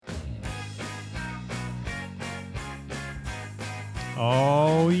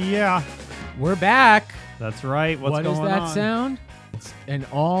Oh, yeah. We're back. That's right. What's What going is that on? sound? It's an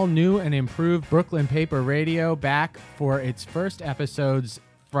all new and improved Brooklyn Paper Radio back for its first episodes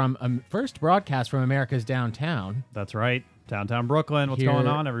from first broadcast from America's downtown. That's right. Downtown Brooklyn. What's Here going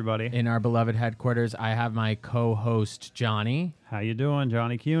on, everybody? In our beloved headquarters, I have my co-host Johnny, How you doing,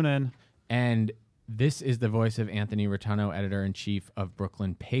 Johnny Cunin? and this is the voice of Anthony Rotuno, editor-in-chief of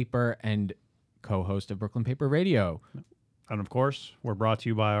Brooklyn Paper and co-host of Brooklyn Paper Radio. And of course, we're brought to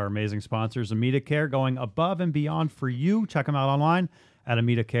you by our amazing sponsors, AmitaCare, going above and beyond for you. Check them out online at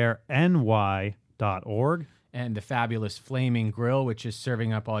AmitaCareNY.org. And the fabulous Flaming Grill, which is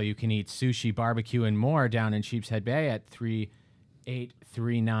serving up all-you-can-eat sushi, barbecue, and more down in Sheepshead Bay at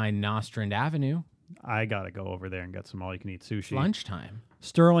 3839 Nostrand Avenue. I got to go over there and get some all-you-can-eat sushi. Lunchtime.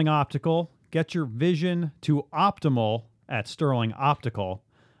 Sterling Optical. Get your vision to optimal at Sterling Optical.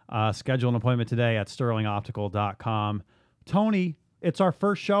 Schedule an appointment today at sterlingoptical.com. Tony, it's our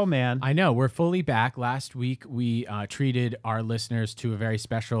first show, man. I know, we're fully back. Last week, we treated our listeners to a very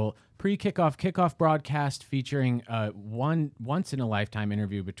special kickoff broadcast featuring one once-in-a-lifetime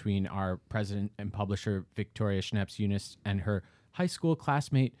interview between our president and publisher, Victoria Schneps-Eunice, and her high school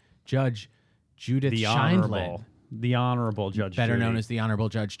classmate, Judge Judith Scheindlin. The Honorable Judge Better Judy. known as the Honorable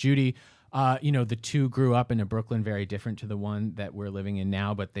Judge Judy. The two grew up in a Brooklyn very different to the one that we're living in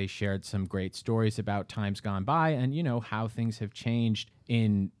now, but they shared some great stories about times gone by and, how things have changed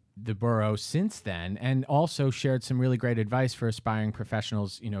in the borough since then, and also shared some really great advice for aspiring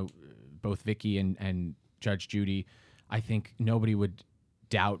professionals. Both Vicky and Judge Judy, I think nobody would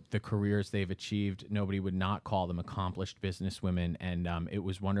doubt the careers they've achieved. Nobody would not call them accomplished businesswomen, and it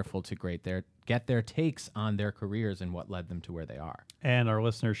was wonderful to get their takes on their careers and what led them to where they are. And our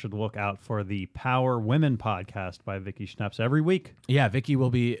listeners should look out for the Power Women podcast by Vicky Schneps every week. Yeah, Vicky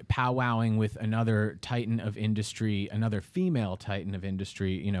will be powwowing with another titan of industry, another female titan of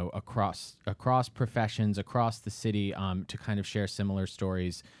industry, across professions, across the city, to kind of share similar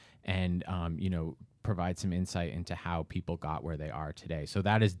stories and, provide some insight into how people got where they are today. So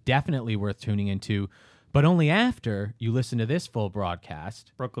that is definitely worth tuning into, but only after you listen to this full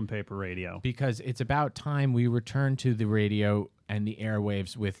broadcast. Brooklyn Paper Radio. Because it's about time we return to the radio and the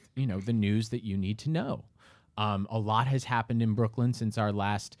airwaves with, the news that you need to know. A lot has happened in Brooklyn since our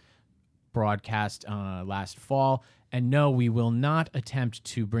last broadcast last fall. And no, we will not attempt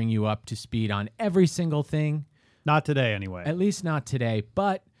to bring you up to speed on every single thing. Not today, anyway. At least not today.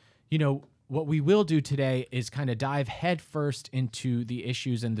 But, what we will do today is kind of dive headfirst into the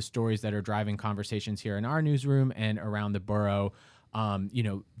issues and the stories that are driving conversations here in our newsroom and around the borough.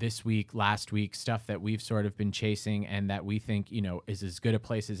 This week, last week, stuff that we've sort of been chasing and that we think, is as good a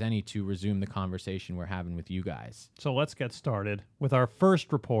place as any to resume the conversation we're having with you guys. So let's get started with our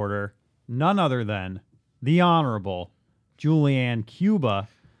first reporter, none other than the Honorable Julianne Cuba,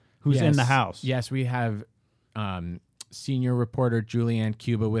 who's in the house. Yes, we have senior reporter Julianne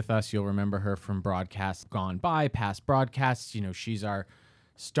Cuba with us. You'll remember her from broadcasts gone by, past broadcasts. She's our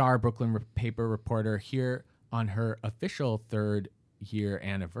star Brooklyn Paper reporter here on her official third-year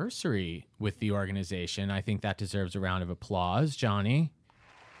anniversary with the organization. I think that deserves a round of applause. Johnny,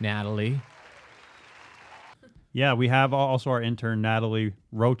 Natalie. Yeah, we have also our intern, Natalie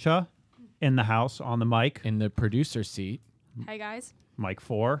Rocha, in the house on the mic. In the producer seat. Hi, guys. Mic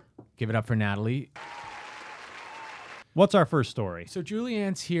 4. Give it up for Natalie. What's our first story? So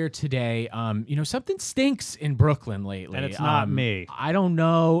Julianne's here today. Something stinks in Brooklyn lately. And it's not me. I don't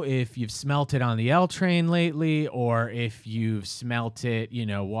know if you've smelt it on the L train lately or if you've smelt it,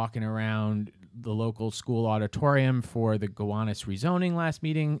 walking around the local school auditorium for the Gowanus rezoning last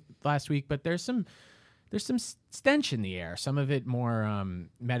week. But there's some stench in the air. Some of it more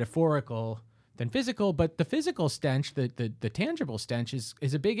metaphorical than physical, but the physical stench, the tangible stench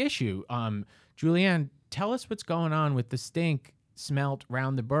is a big issue. Julianne, tell us what's going on with the stink smelt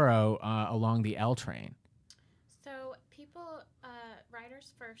around the borough along the L train. So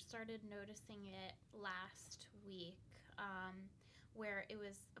riders first started noticing it last week, where it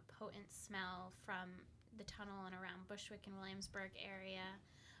was a potent smell from the tunnel and around Bushwick and Williamsburg area,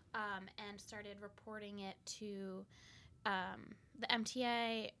 and started reporting it to the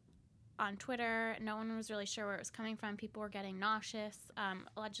MTA on Twitter. No one was really sure where it was coming from. People were getting nauseous.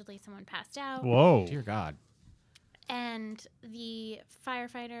 Allegedly, someone passed out. Whoa. Dear God. And the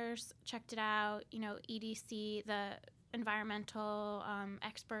firefighters checked it out. EDC, the environmental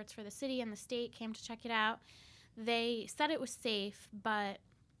experts for the city and the state came to check it out. They said it was safe, but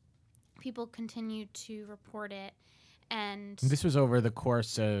people continued to report it. And this was over the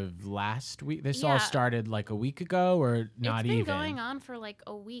course of last week. This Yeah. all started like a week ago, or not even. It's been going on for like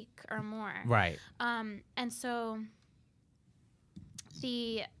a week or more. Right. And so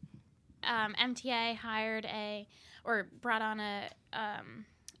the MTA brought on a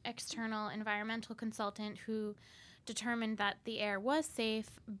external environmental consultant who determined that the air was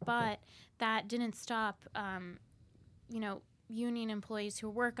safe, but that didn't stop, union employees who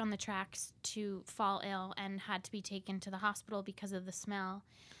work on the tracks to fall ill and had to be taken to the hospital because of the smell.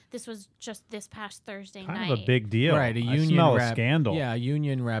 This was just this past Thursday night. Kind of a big deal. Right, I smell a scandal. Yeah, a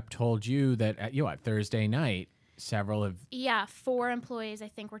union rep told you that at Thursday night, several of 4 employees I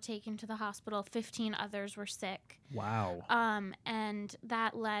think were taken to the hospital. 15 others were sick. Wow. And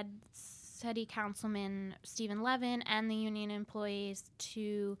that led City Councilman Stephen Levin and the union employees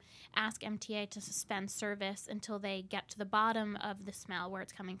to ask MTA to suspend service until they get to the bottom of the smell, where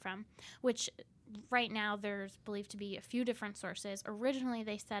it's coming from, which right now there's believed to be a few different sources. Originally,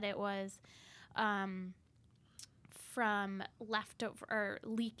 they said it was from leftover or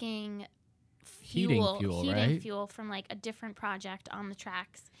leaking fuel, heating fuel from like a different project on the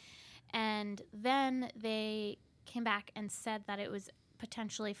tracks. And then they came back and said that it was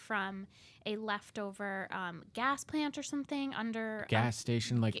potentially from a leftover gas plant or something under gas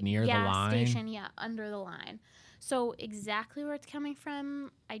station, like near the line. Gas station, yeah, under the line. So exactly where it's coming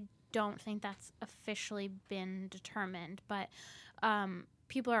from, I don't think that's officially been determined. But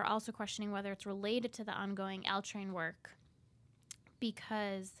people are also questioning whether it's related to the ongoing L train work,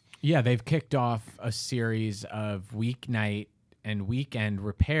 because they've kicked off a series of weeknight and weekend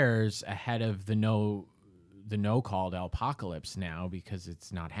repairs ahead of the no-called apocalypse now, because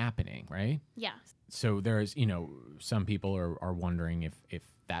it's not happening, right? Yeah. So there's, some people are wondering if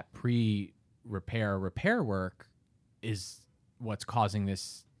that repair work is what's causing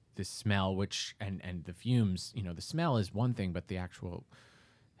this smell, which and the fumes. The smell is one thing, but the actual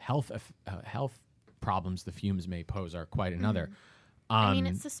health problems the fumes may pose are quite another.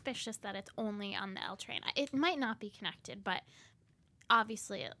 It's suspicious that it's only on the L train. It might not be connected, but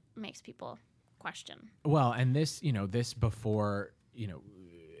obviously it makes people question. Well, and this before,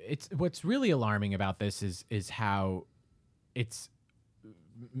 it's what's really alarming about this is how it's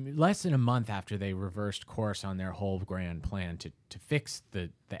less than a month after they reversed course on their whole grand plan to fix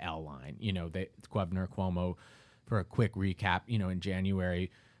the L line. Governor Cuomo, for a quick recap, in January,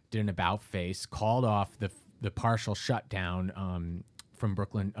 did an about face, called off the partial shutdown from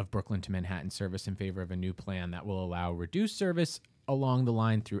Brooklyn to Manhattan service in favor of a new plan that will allow reduced service along the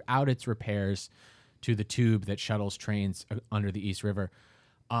line throughout its repairs to the tube that shuttles trains under the East River.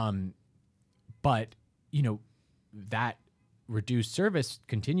 But, that reduced service,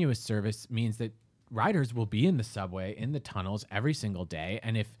 continuous service, means that riders will be in the subway, in the tunnels every single day.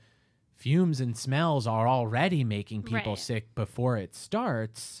 And if fumes and smells are already making people sick before it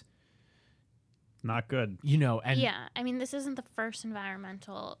starts, not good. And this isn't the first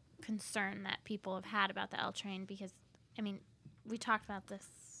environmental concern that people have had about the L train, because, we talked about this.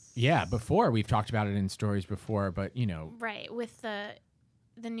 Yeah, before. We've talked about it in stories before, but, Right, with the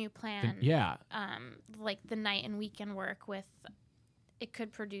new plan. Like the night and weekend work with, it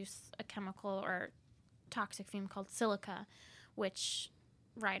could produce a chemical or toxic fume called silica, which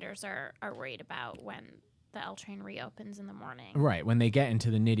riders are worried about when the L train reopens in the morning. Right, when they get into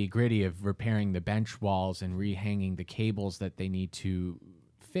the nitty-gritty of repairing the bench walls and rehanging the cables that they need to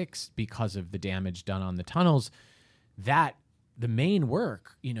fix because of the damage done on the tunnels, that the main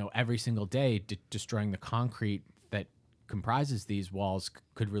work, every single day, destroying the concrete that comprises these walls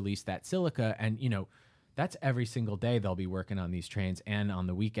could release that silica. And, that's every single day they'll be working on these trains and on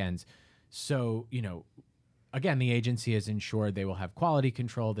the weekends. So, again, the agency has ensured they will have quality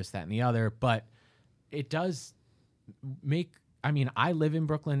control, this, that, and the other. But it does make, I live in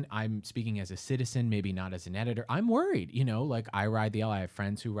Brooklyn. I'm speaking as a citizen, maybe not as an editor. I'm worried, I ride the L. I have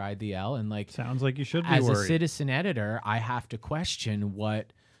friends who ride the L, and sounds like you should be as worried. A citizen editor, I have to question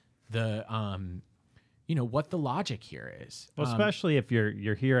what the, what the logic here is. Well, especially if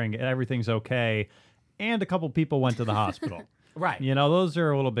you're hearing everything's okay, and a couple people went to the hospital. Right. Those are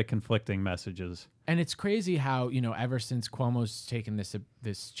a little bit conflicting messages. And it's crazy how, ever since Cuomo's taken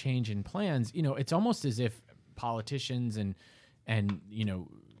this change in plans, it's almost as if politicians and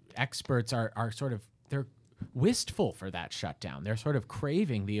experts are sort of, they're wistful for that shutdown. They're sort of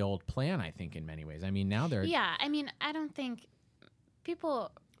craving the old plan, I think, in many ways. Now they're... Yeah, I don't think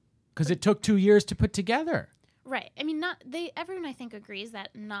people... Because it took 2 years to put together. Right. Everyone, I think, agrees that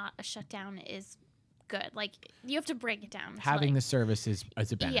not a shutdown is good. You have to break it down. Having the service is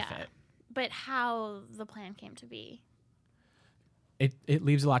a benefit. Yeah, but how the plan came to be, it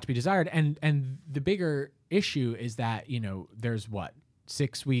leaves a lot to be desired. And the bigger issue is that there's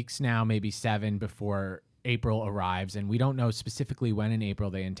 6 weeks now, maybe 7, before April arrives, and we don't know specifically when in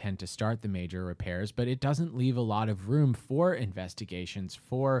April they intend to start the major repairs, but it doesn't leave a lot of room for investigations,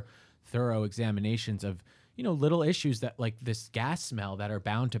 for thorough examinations of, little issues that, like this gas smell, that are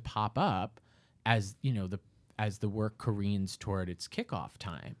bound to pop up as, as the work careens toward its kickoff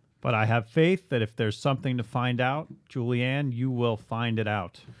time. But I have faith that if there's something to find out, Julianne, you will find it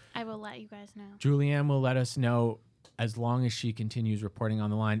out. I will let you guys know. Julianne will let us know as long as she continues reporting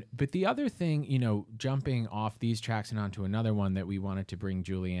on the line. But the other thing, jumping off these tracks and onto another one that we wanted to bring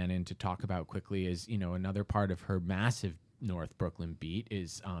Julianne in to talk about quickly is, another part of her massive North Brooklyn beat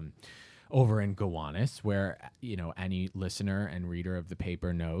is over in Gowanus, where, any listener and reader of the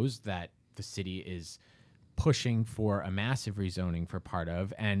paper knows that the city is pushing for a massive rezoning for part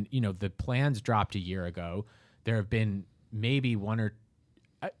of. And, the plans dropped a year ago. There have been maybe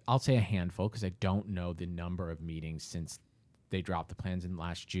I'll say a handful, because I don't know the number of meetings since they dropped the plans in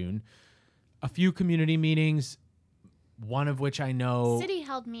last June. A few community meetings, one of which I know City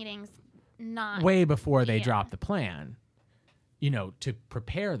held meetings not way before they dropped the plan, to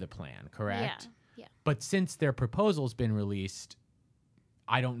prepare the plan, correct? Yeah. But since their proposal's been released,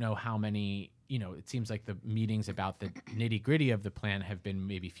 I don't know how many, it seems like the meetings about the nitty-gritty of the plan have been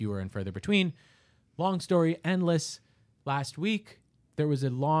maybe fewer and further between. Long story endless. Last week, there was a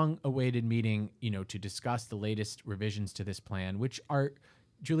long-awaited meeting, to discuss the latest revisions to this plan, which are,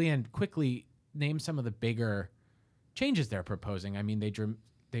 Julianne, quickly name some of the bigger changes they're proposing. I mean,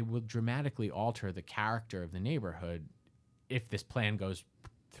 they will dramatically alter the character of the neighborhood if this plan goes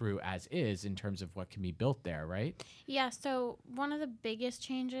through as is in terms of what can be built there, right? Yeah, so one of the biggest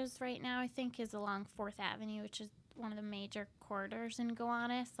changes right now, I think, is along 4th Avenue, which is one of the major corridors in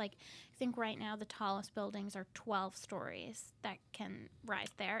Gowanus. Like, I think right now the tallest buildings are 12 stories that can rise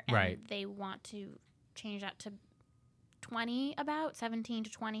there. And right. They want to change that to 17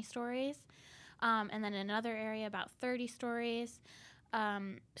 to 20 stories. And then another area about 30 stories.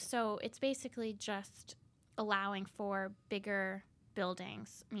 So it's basically just allowing for bigger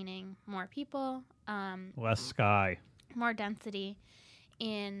buildings, meaning more people, Less sky, more density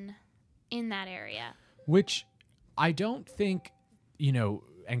in that area. Which I don't think,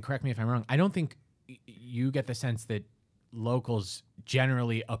 and correct me if I'm wrong, I don't think you get the sense that locals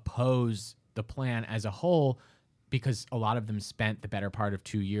generally oppose the plan as a whole, because a lot of them spent the better part of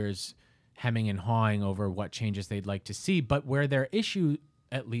 2 years hemming and hawing over what changes they'd like to see. But where their issue,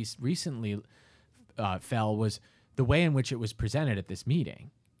 at least recently, fell was the way in which it was presented at this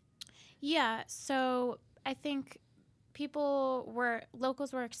meeting. Yeah, so I think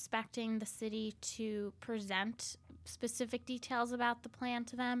locals were expecting the city to present specific details about the plan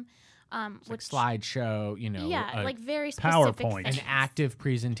to them. Like slideshow, like very specific PowerPoint. things. An active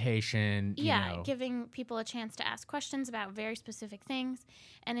presentation. Giving people a chance to ask questions about very specific things.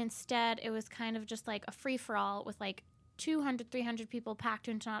 And instead, it was kind of just like a free-for-all with like 200, 300 people packed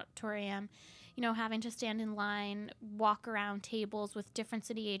into an auditorium, having to stand in line, walk around tables with different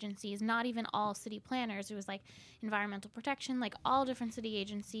city agencies, not even all city planners. It was like environmental protection, like all different city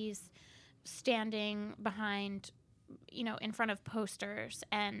agencies standing behind, in front of posters,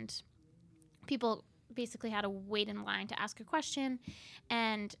 and people basically had to wait in line to ask a question.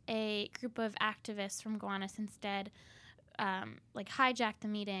 And a group of activists from Gowanus instead hijacked the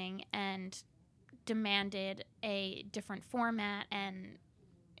meeting and demanded a different format, and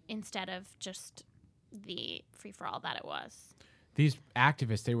instead of just the free-for-all that it was. These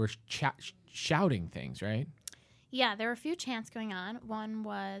activists, they were shouting things, right? Yeah, there were a few chants going on. One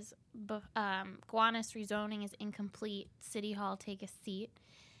was, Gowanus rezoning is incomplete, City Hall take a seat.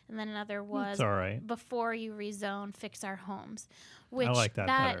 And then another was, all right. Before you rezone, fix our homes. Which I like that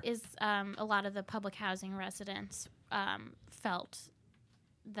better. Is a lot of the public housing residents felt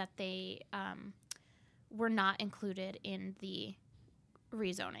that they were not included in the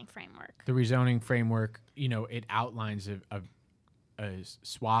rezoning framework. The rezoning framework, it outlines a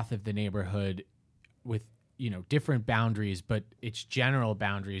swath of the neighborhood with, different boundaries, but its general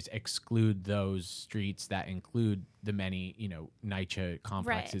boundaries exclude those streets that include the many, NYCHA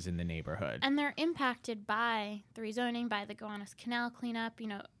complexes in the neighborhood. And they're impacted by the rezoning, by the Gowanus Canal cleanup.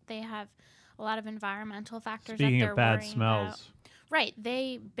 They have a lot of environmental factors Speaking that they're of bad worrying smells. about. Right.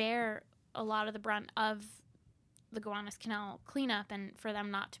 They bear a lot of the brunt of the Gowanus Canal cleanup, and for them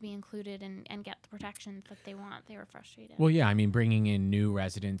not to be included and get the protections that they want, they were frustrated. Well, yeah, I mean, bringing in new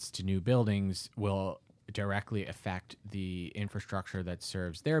residents to new buildings will directly affect the infrastructure that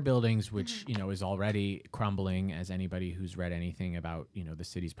serves their buildings, which, is already crumbling, as anybody who's read anything about, the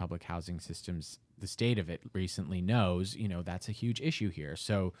city's public housing systems, the state of it recently knows, that's a huge issue here.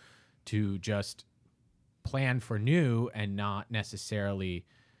 So to just plan for new and not necessarily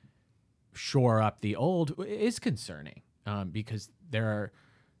shore up the old is concerning, because there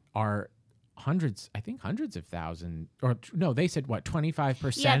are hundreds of thousands, or no, they said what,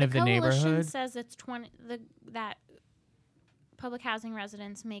 25% of the neighborhood. Coalition says it's that public housing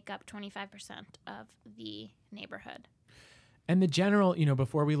residents make up 25% of the neighborhood. And the general,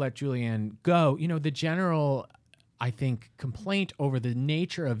 before we let Julianne go, the general, I think, complaint over the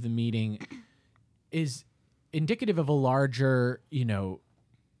nature of the meeting is indicative of a larger,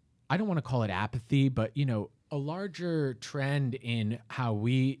 I don't want to call it apathy, but, a larger trend in how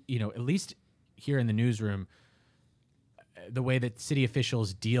we, at least here in the newsroom, the way that city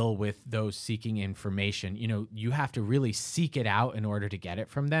officials deal with those seeking information. You have to really seek it out in order to get it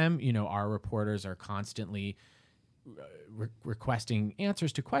from them. Our reporters are constantly requesting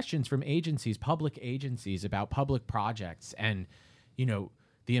answers to questions from agencies, public agencies, about public projects. And,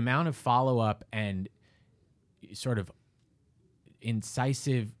 the amount of follow-up and sort of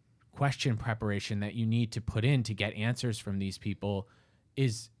incisive question preparation that you need to put in to get answers from these people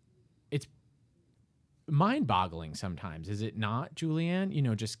it's mind-boggling sometimes, is it not,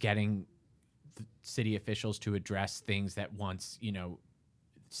 Julianne? Just getting the city officials to address things that once,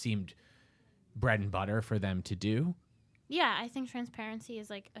 seemed bread and butter for them to do. Yeah, I think transparency is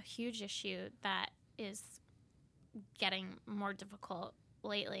like a huge issue that is getting more difficult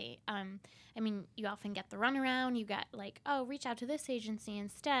lately. You often get the runaround. You get like, oh, reach out to this agency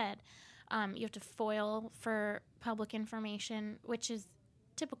instead. You have to FOIL for public information, which is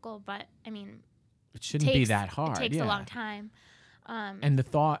typical, but it shouldn't be that hard. It takes a long time. And the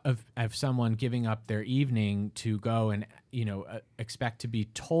thought of someone giving up their evening to go and, expect to be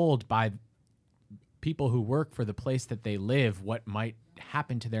told by people who work for the place that they live what might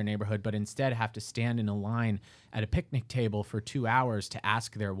happen to their neighborhood, but instead have to stand in a line at a picnic table for 2 hours to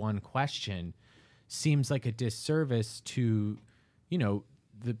ask their one question, seems like a disservice to,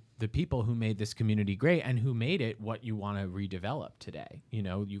 the people who made this community great and who made it what you want to redevelop today.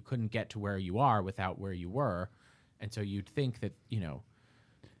 You couldn't get to where you are without where you were. And so you'd think that,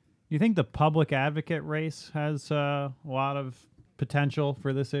 You think the public advocate race has a lot of potential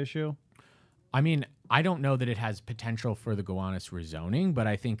for this issue? I don't know that it has potential for the Gowanus rezoning, but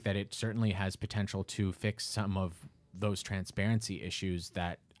I think that it certainly has potential to fix some of those transparency issues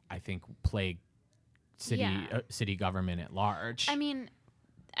that I think plague city government at large.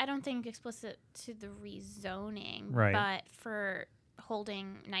 I don't think explicit to the rezoning, right, but for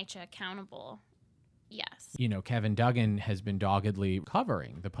holding NYCHA accountable, yes. Kevin Duggan has been doggedly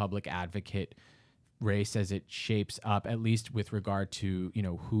covering the public advocate race as it shapes up, at least with regard to,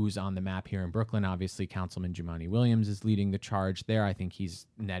 who's on the map here in Brooklyn. Obviously, Councilman Jumaane Williams is leading the charge there. I think he's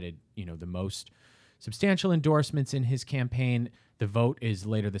netted, the most substantial endorsements in his campaign. The vote is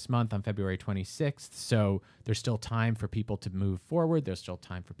later this month on February 26th, so there's still time for people to move forward. There's still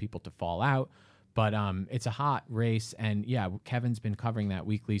time for people to fall out, but it's a hot race, and Kevin's been covering that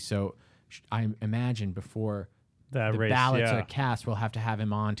weekly, so I imagine before the ballots are cast, we'll have to have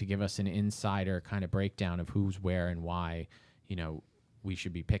him on to give us an insider kind of breakdown of who's where and why, we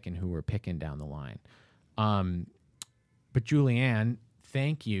should be picking who we're picking down the line. But Julianne,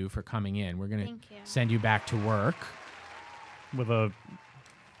 thank you for coming in. We're going to send you back to work with a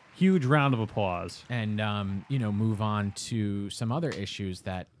huge round of applause and, move on to some other issues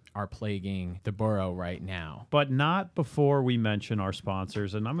that are plaguing the borough right now. But not before we mention our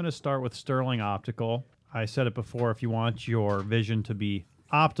sponsors. And I'm going to start with Sterling Optical. I said it before, if you want your vision to be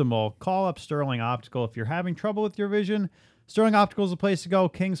optimal, call up Sterling Optical. If you're having trouble with your vision, Sterling Optical is the place to go.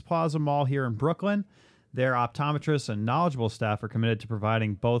 Kings Plaza Mall here in Brooklyn. Their optometrists and knowledgeable staff are committed to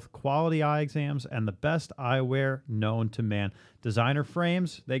providing both quality eye exams and the best eyewear known to man. Designer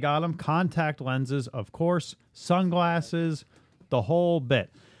frames, they got them. Contact lenses, of course. Sunglasses, the whole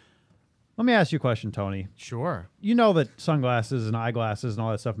bit. Let me ask you a question, Tony. Sure. You know that sunglasses and eyeglasses and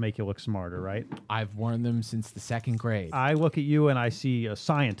all that stuff make you look smarter, right? I've worn them since the 2nd grade. I look at you and I see a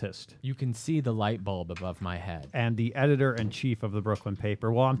scientist. You can see the light bulb above my head. And the editor-in-chief of the Brooklyn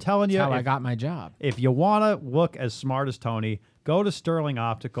paper. Well, I'm telling you. That's how I got my job. If you want to look as smart as Tony, go to Sterling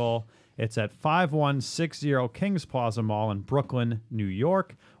Optical. It's at 5160 Kings Plaza Mall in Brooklyn, New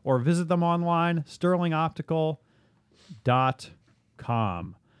York. Or visit them online,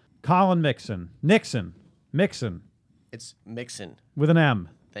 sterlingoptical.com. Colin Mixon. It's Mixon. With an M.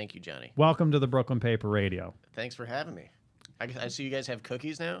 Thank you, Johnny. Welcome to the Brooklyn Paper Radio. Thanks for having me. I see you guys have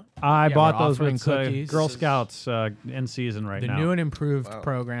cookies now? I bought those with cookies. Girl Scouts in season right now. The new and improved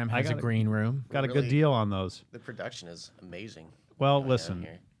program has a green room. Got a good deal on those. The production is amazing. Well, listen,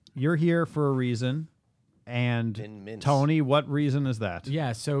 you're here for a reason. And Tony, what reason is that?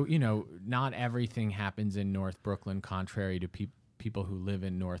 Yeah, so, not everything happens in North Brooklyn, contrary to people who live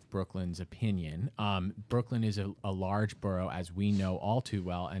in North Brooklyn's opinion. Brooklyn is a large borough, as we know all too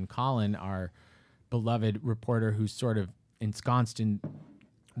well. And Colin, our beloved reporter who's sort of ensconced in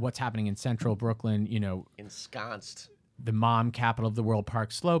what's happening in central Brooklyn, Ensconced. the mom capital of the world,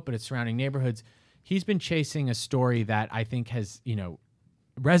 Park Slope, but its surrounding neighborhoods. He's been chasing a story that I think has,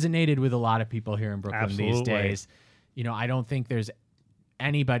 resonated with a lot of people here in Brooklyn these Absolutely. days. I don't think there's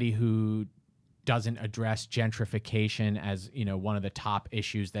anybody who doesn't address gentrification as, one of the top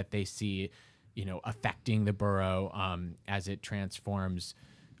issues that they see, affecting the borough as it transforms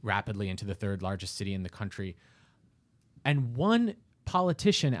rapidly into the third largest city in the country. And one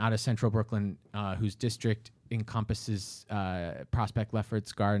politician out of central Brooklyn whose district encompasses Prospect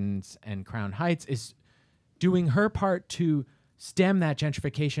Lefferts Gardens and Crown Heights is doing her part to stem that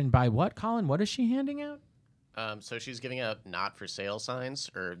gentrification by what, Colin? What is she handing out? So she's giving out not for sale signs,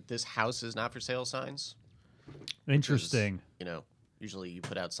 or this house is not for sale signs. Interesting. Usually you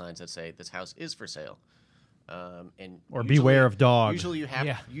put out signs that say this house is for sale. And Or usually- beware of dog. Usually you have.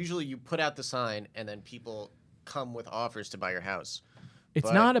 Yeah. Usually you put out the sign, and then people come with offers to buy your house. It's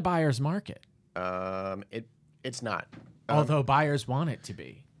But- not a buyer's market, It's not. although buyers want it to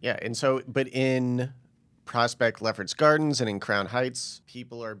be. Yeah, and so, but in Prospect Lefferts Gardens and in Crown Heights,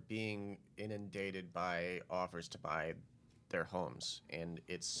 people are being inundated by offers to buy their homes, and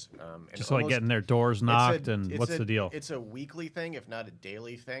it's Just like getting their doors knocked, and what's the deal? It's a weekly thing, if not a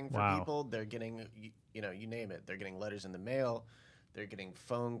daily thing for Wow. people. They're getting, you name it. They're getting letters in the mail. They're getting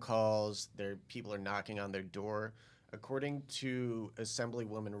phone calls. People are knocking on their door. According to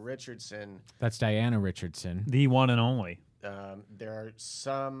Assemblywoman Richardson, That's Diana Richardson. The one and only. there are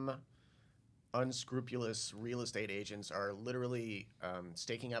some unscrupulous real estate agents are literally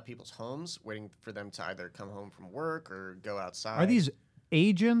staking out people's homes, waiting for them to either come home from work or go outside. Are these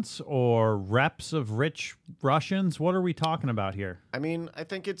agents or reps of rich Russians? What are we talking about here? I mean, I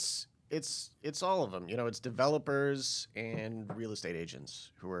think it's all of them. It's developers and real estate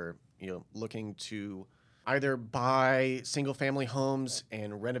agents who are looking to either buy single family homes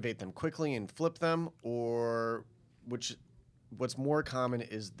and renovate them quickly and flip them, or what's more common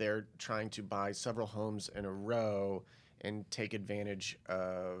is they're trying to buy several homes in a row and take advantage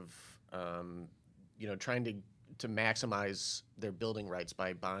of trying to maximize their building rights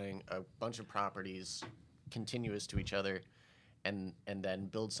by buying a bunch of properties continuous to each other and then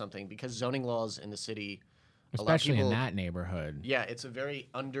build something, because zoning laws in the city, Especially a lot of people, in that neighborhood. Yeah, it's a very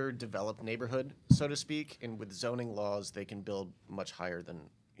underdeveloped neighborhood, so to speak, and with zoning laws they can build much higher than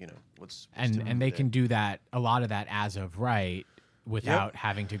what's And they typically can do that, a lot of that as of right, without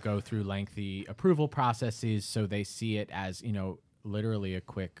having to go through lengthy approval processes. So they see it as, literally a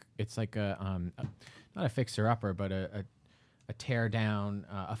quick, it's like not a fixer upper, but a tear down,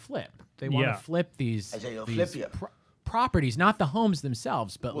 a flip. They want to flip these, properties, not the homes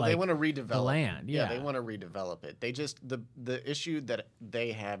themselves, but they want to redevelop the land. Yeah, they want to redevelop it. They just the issue that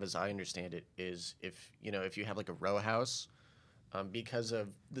they have, as I understand it, is if you have like a row house, because of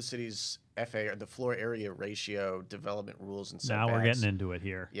the city's FA, or the floor area ratio development rules and setbacks. Now we're getting into it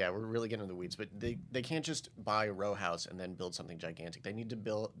here. Yeah, we're really getting into the weeds, but they can't just buy a row house and then build something gigantic. They need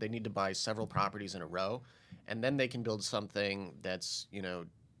to buy several properties in a row, and then they can build something that's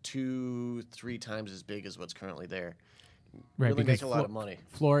 2-3 times as big as what's currently there. right. Really Because make a lot of money.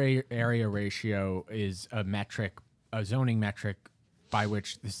 floor area ratio is a metric, a zoning metric, by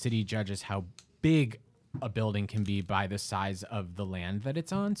which the city judges how big a building can be by the size of the land that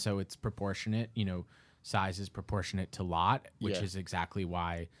it's on. So it's proportionate. Size is proportionate to lot, which Yeah. is exactly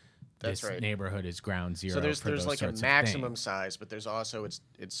why That's this right. neighborhood is ground zero. So there's for those like a sorts of maximum things. size, but there's also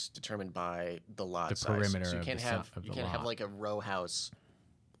it's determined by the lot The size. perimeter So you of can't the have so- of you the can't have lot. like a row house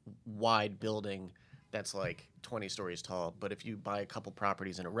wide building that's like 20 stories tall. But if you buy a couple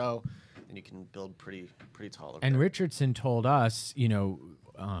properties in a row, then you can build pretty tall. over And there. Richardson told us,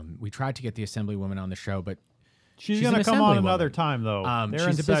 we tried to get the Assemblywoman on the show, but She's She's going an to come on Assemblywoman. another time, though. They're she's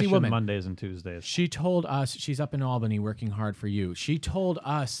in a busy session woman. Mondays and Tuesdays. she told us, she's up in Albany working hard for you. She told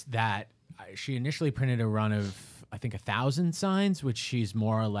us that she initially printed a run of, I think, 1,000 signs, which she's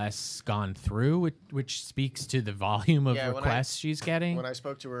more or less gone through, which speaks to the volume of Yeah, requests she's getting. When I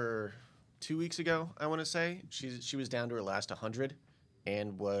spoke to her 2 weeks ago, I want to say she was down to her last 100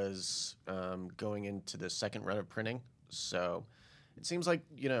 and was going into the second run of printing. So it seems like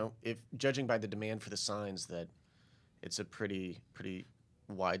if judging by the demand for the signs, that it's a pretty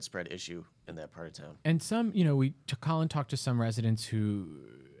widespread issue in that part of town. And some, Colin talked to some residents who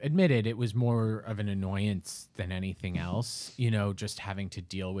admitted it was more of an annoyance than anything else, just having to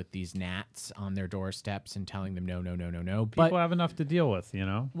deal with these gnats on their doorsteps and telling them no. People have enough to deal with,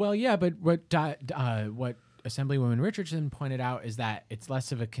 Well, yeah, but what Assemblywoman Richardson pointed out is that it's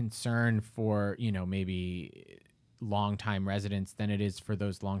less of a concern for, maybe longtime residents than it is for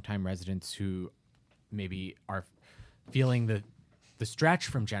those longtime residents who maybe are feeling the stretch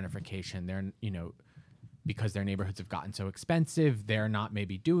from gentrification. They're, because their neighborhoods have gotten so expensive, they're not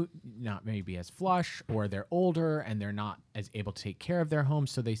maybe as flush, or they're older and they're not as able to take care of their homes.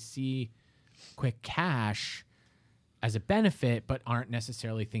 So they see quick cash as a benefit, but aren't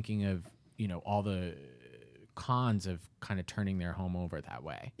necessarily thinking of, all the cons of kind of turning their home over that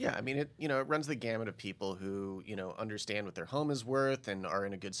way. Yeah, I mean, it runs the gamut of people who, understand what their home is worth and are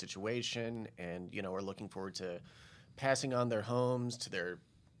in a good situation and, are looking forward to passing on their homes to their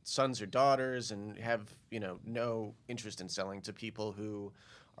sons or daughters and have, no interest in selling, to people who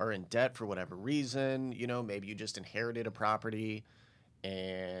are in debt for whatever reason. Maybe you just inherited a property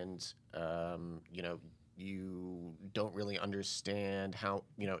and, you don't really understand how,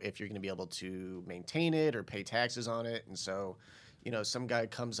 if you're going to be able to maintain it or pay taxes on it. And so, some guy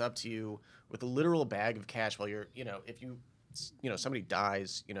comes up to you with a literal bag of cash while you're, if you, somebody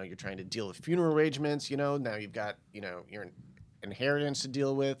dies, you're trying to deal with funeral arrangements, now you've got, your inheritance to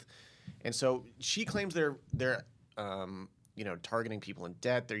deal with. And so she claims they're targeting people in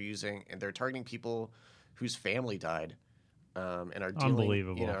debt. They're targeting people whose family died. And are dealing,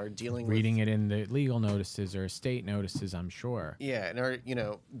 Unbelievable. Are dealing Reading with, it in the legal notices or estate notices, I'm sure. Yeah, and are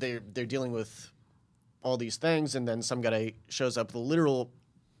they're dealing with all these things, and then some guy shows up with a literal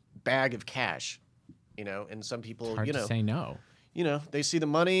bag of cash, and some people, It's hard to say no. They see the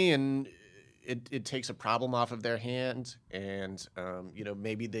money and it takes a problem off of their hand, and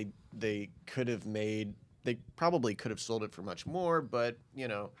maybe they probably could have sold it for much more, but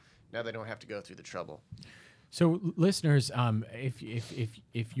now they don't have to go through the trouble. So, listeners,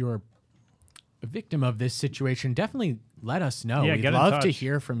 if you're a victim of this situation, definitely let us know. Yeah, We'd get in love to touch.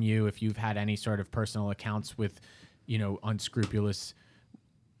 hear from you if you've had any sort of personal accounts with, unscrupulous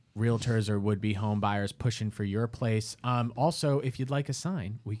realtors or would-be home buyers pushing for your place. Also, if you'd like a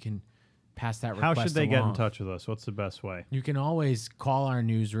sign, we can pass that request How should they get in along. touch with us? What's the best way? You can always call our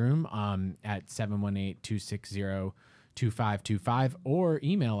newsroom at 718-260-2525 or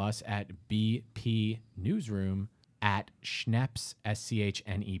email us at bpnewsroom@schneps,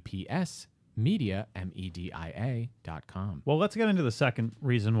 SCHNEPS, media, media.com. Well, let's get into the second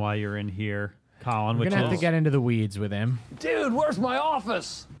reason why you're in here, Colin, We're which going to have is to get into the weeds with him. Dude, where's my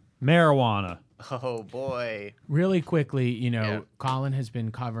office? marijuana. Oh boy. Really quickly, Yeah. Colin has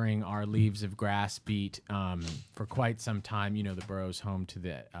been covering our Leaves of Grass beat for quite some time. The borough's home to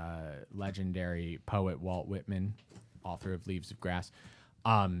the legendary poet Walt Whitman, author of Leaves of Grass,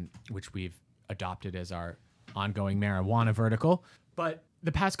 which we've adopted as our ongoing marijuana vertical. But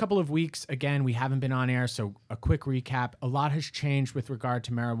the past couple of weeks, again, we haven't been on air, so a quick recap. A lot has changed with regard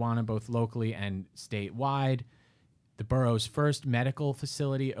to marijuana, both locally and statewide. The borough's first medical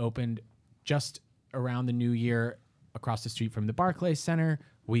facility opened just around the new year across the street from the Barclays Center.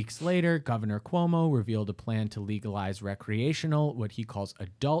 Weeks later, Governor Cuomo revealed a plan to legalize recreational, what he calls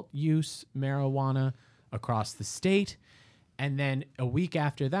adult use marijuana, across the state. And then a week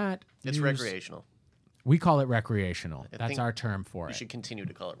after that, It's news- recreational. We call it recreational. That's think our term for We it. should continue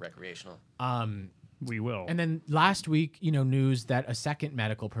to call it recreational. We will. And then last week, news that a second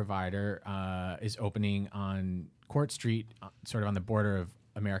medical provider is opening on Court Street, sort of on the border of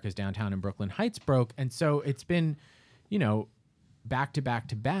America's downtown and Brooklyn Heights broke. And so it's been, back to back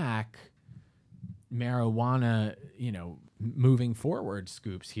to back marijuana, moving forward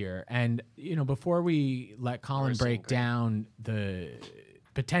scoops here. And, before we let Colin We're seeing break great. down the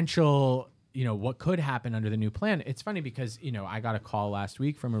potential, what could happen under the new plan, it's funny because, I got a call last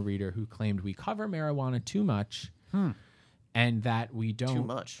week from a reader who claimed we cover marijuana too much and that we don't. Too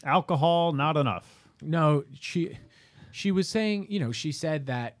much. Alcohol, not enough. No, she was saying, she said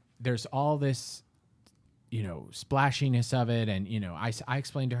that there's all this, splashiness of it. And, I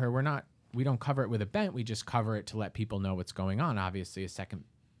explained to her, we don't cover it with a bent. We just cover it to let people know what's going on. Obviously, a second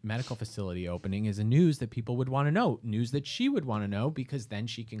medical facility opening is a news that people would want to know, news that she would want to know, because then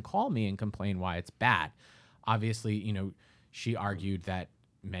she can call me and complain why it's bad. Obviously, she argued that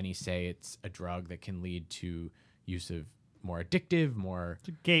many say it's a drug that can lead to use of more addictive, It's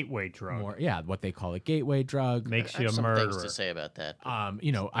a gateway drug. what they call a gateway drug. Makes I you have a some murderer. things to say about that.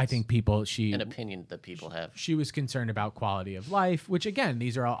 I think people, An opinion that people have. she was concerned about quality of life, which again,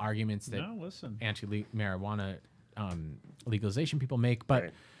 these are all arguments that No, listen. anti-marijuana legalization people make. But,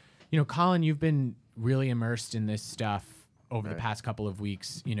 Right. Colin, you've been really immersed in this stuff over the Right. past couple of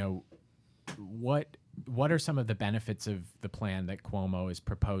weeks. What are some of the benefits of the plan that Cuomo is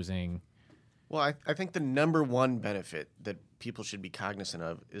proposing? Well, I think the number one benefit that people should be cognizant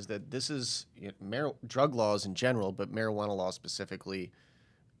of is that this is drug laws in general, but marijuana laws specifically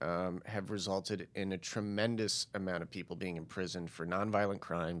have resulted in a tremendous amount of people being imprisoned for nonviolent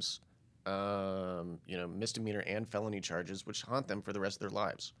crimes, misdemeanor and felony charges, which haunt them for the rest of their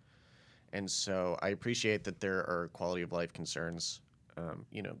lives. And so I appreciate that there are quality of life concerns.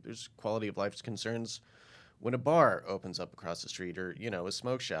 There's quality of life concerns when a bar opens up across the street or, a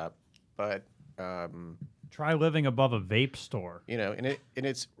smoke shop. But try living above a vape store.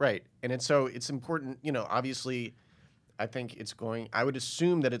 It's right. So it's important, obviously I think I would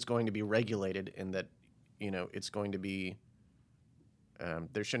assume that it's going to be regulated and that, it's going to be,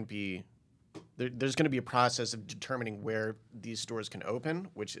 there's going to be a process of determining where these stores can open,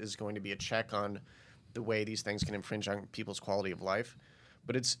 which is going to be a check on the way these things can infringe on people's quality of life.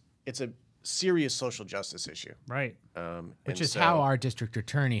 But it's a serious social justice issue. Right. Which is how our district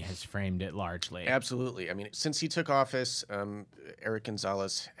attorney has framed it largely. Absolutely. I mean, since he took office, Eric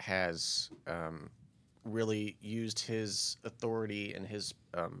Gonzalez has really used his authority and his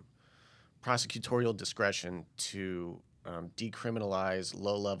prosecutorial discretion to decriminalize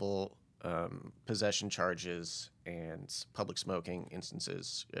low-level possession charges and public smoking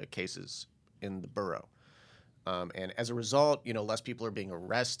cases in the borough. And as a result, less people are being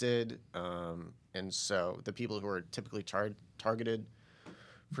arrested. And so the people who are typically targeted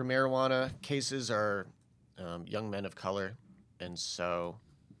for marijuana cases are young men of color. And so...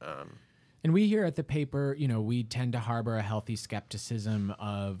 And we here at the paper, we tend to harbor a healthy skepticism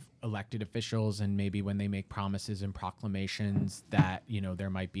of elected officials and maybe when they make promises and proclamations that, there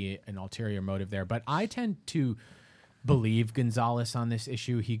might be an ulterior motive there. But I tend to believe Gonzalez on this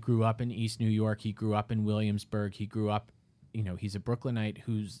issue. He grew up in East New York. He grew up in Williamsburg. He grew up, he's a Brooklynite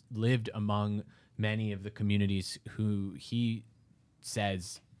who's lived among many of the communities who he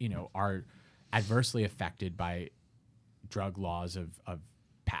says, are adversely affected by drug laws of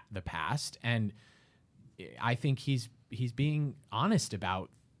the past. And I think he's being honest about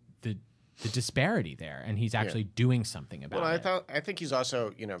the disparity there, and he's actually doing something about it. Well, I think he's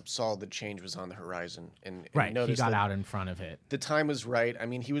also, saw the change was on the horizon, and right. He noticed got out in front of it. The time was right. I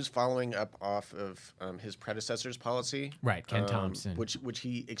mean, he was following up off of his predecessor's policy, right? Ken Thompson, which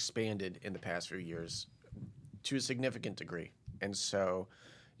he expanded in the past few years to a significant degree, and so.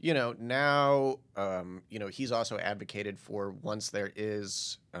 Now, he's also advocated for once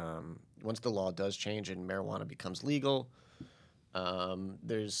the law does change and marijuana becomes legal,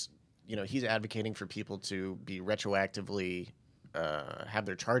 he's advocating for people to be retroactively have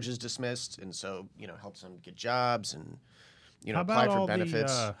their charges dismissed, and so, helps them get jobs and, apply for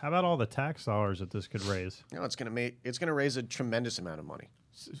benefits. How about all the tax dollars that this could raise? It's going to raise a tremendous amount of money.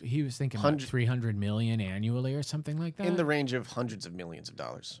 He was thinking about $300 million annually or something like that. In the range of hundreds of millions of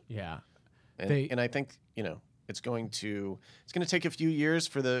dollars. Yeah, and I think it's going to take a few years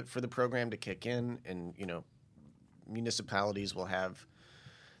for the program to kick in, and municipalities will have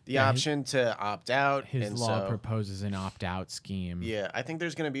the option to opt out. His law proposes an opt-out scheme. Yeah, I think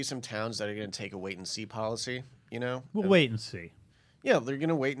there's going to be some towns that are going to take a wait and see policy. We'll wait and see. Yeah, they're going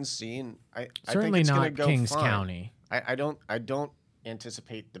to wait and see, and I certainly think it's not going to go Kings fine. County. I don't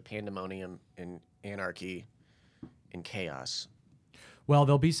anticipate the pandemonium and anarchy and chaos. Well,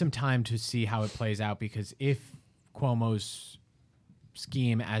 there'll be some time to see how it plays out, because if Cuomo's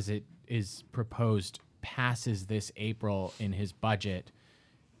scheme as it is proposed passes this April in his budget,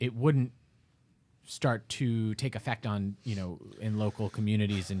 it wouldn't start to take effect on, in local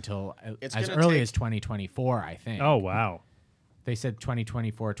communities until as early as 2024, I think. Oh, wow. They said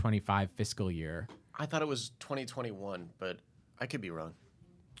 2024-25 fiscal year. I thought it was 2021, but I could be wrong.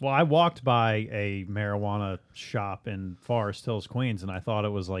 Well, I walked by a marijuana shop in Forest Hills, Queens, and I thought it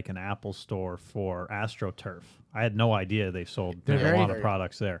was like an Apple store for AstroTurf. I had no idea they sold marijuana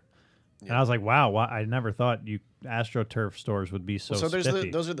products there. Yeah. And I was like, wow, I never thought AstroTurf stores would be so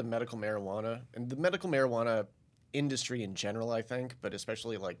spiffy. Those are the medical marijuana. And the medical marijuana industry in general, I think, but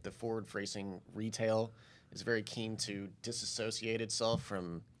especially like the forward-facing retail, is very keen to disassociate itself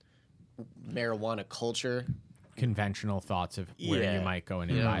from marijuana culture. Conventional thoughts of where you might go in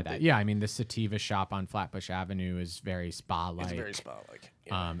and buy that. Yeah, I mean, the sativa shop on Flatbush Avenue is very spa-like. It's very spa-like.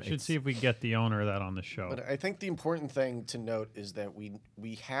 Yeah. Should see if we get the owner of that on the show. But I think the important thing to note is that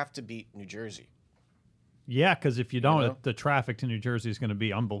we have to beat New Jersey. Yeah, because if you don't, the traffic to New Jersey is going to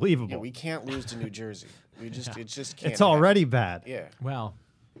be unbelievable. Yeah, we can't lose to New Jersey. It just can't. It's already bad. Yeah. Well,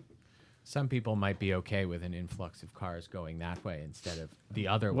 some people might be okay with an influx of cars going that way instead of the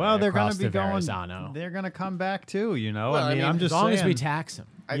other way. Well, they're going to be going. They're going to come back too. Well, I mean, I'm just as long saying, as we tax them.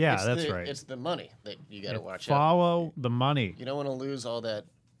 That's right. It's the money that you got to watch out. Follow the money. You don't want to lose all that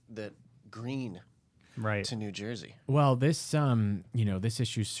green Right. to New Jersey. Well, this this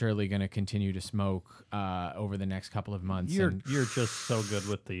issue's surely going to continue to smoke over the next couple of months. You're and just so good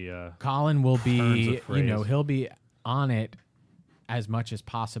with the Colin will turns be, of phrase. he'll be on it as much as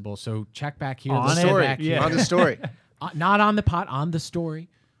possible. So check back here. On listen it? Story. back Yeah. here. On the story. Not on the pot, on the story.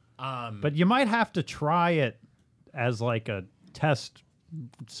 but you might have to try it as like a test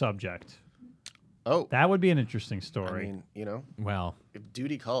subject. Oh, That would be an interesting I story. mean, you know, Well, if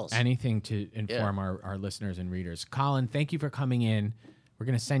duty calls. anything to inform our listeners and readers. Colin, thank you for coming in. We're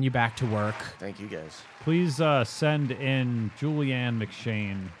going to send you back to work. Thank you guys. Please send in Julianne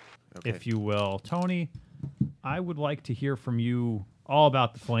McShane, if you will. Tony, I would like to hear from you all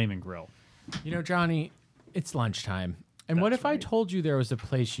about the Flaming Grill. You know, Johnny, it's lunchtime. And what if I told you there was a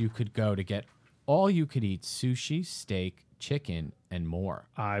place you could go to get all you could eat sushi, steak, chicken, and more?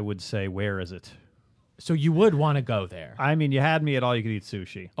 I would say, where is it? So you would want to go there. I mean, you had me at all you could eat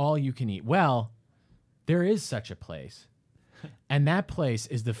sushi. All you can eat. Well, there is such a place. And that place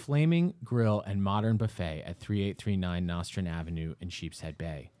is the Flaming Grill and Modern Buffet at 3839 Nostrand Avenue in Sheepshead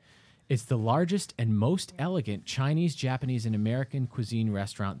Bay. It's the largest and most elegant Chinese, Japanese, and American cuisine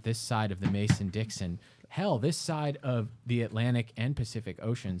restaurant this side of the Mason-Dixon. Hell, this side of the Atlantic and Pacific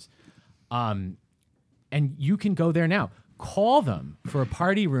Oceans. And you can go there now. Call them for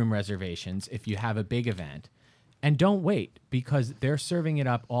party room reservations if you have a big event. And don't wait, because they're serving it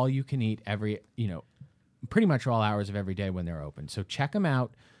up all you can eat pretty much all hours of every day when they're open. So check them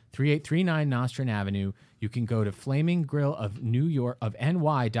out, 3839 Nostrand Avenue. You can go to Flaming Grill of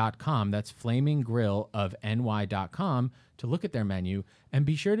NY.com. That's Flaming Grill of NY.com to look at their menu, and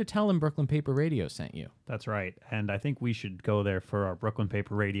be sure to tell them Brooklyn Paper Radio sent you. That's right. And I think we should go there for our Brooklyn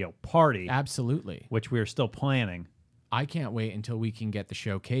Paper Radio party, Absolutely. which we are still planning. I can't wait until we can get the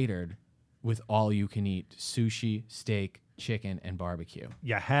show catered with all you can eat sushi, steak, chicken, and barbecue.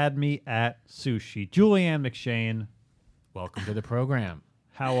 You had me at sushi. Julianne McShane, Welcome to the program.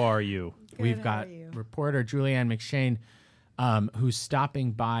 how are you? We've got reporter Julianne McShane, who's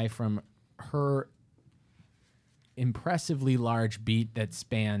stopping by from her impressively large beat that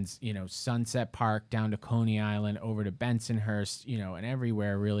spans, Sunset Park down to Coney Island, over to Bensonhurst, and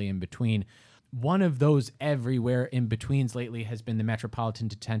everywhere really in between. One of those everywhere in betweens lately has been the Metropolitan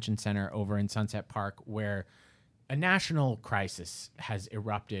Detention Center over in Sunset Park, where a national crisis has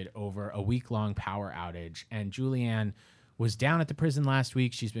erupted over a week-long power outage. And Julianne was down at the prison last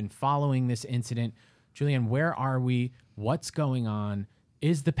week. She's been following this incident. Julianne, where are we? What's going on?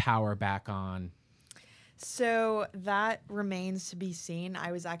 Is the power back on? So that remains to be seen.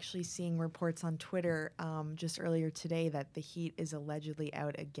 I was actually seeing reports on Twitter just earlier today that the heat is allegedly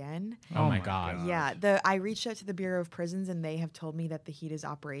out again. Oh my God. Yeah, I reached out to the Bureau of Prisons, and they have told me that the heat is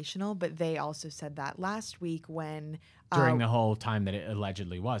operational, but they also said that last week when During the whole time that it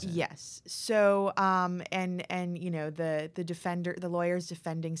allegedly wasn't. Yes. So, and the lawyers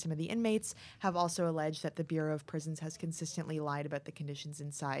defending some of the inmates have also alleged that the Bureau of Prisons has consistently lied about the conditions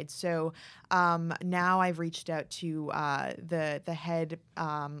inside. So, now I've reached out to the head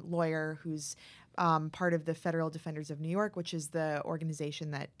lawyer who's part of the Federal Defenders of New York, which is the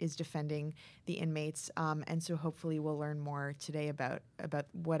organization that is defending the inmates. And so hopefully we'll learn more today about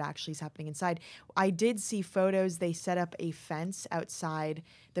what actually is happening inside. I did see photos. They set up a fence outside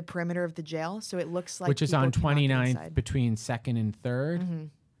the perimeter of the jail, so it looks like which is people on cannot get 29th inside. between 2nd and 3rd. Mm-hmm.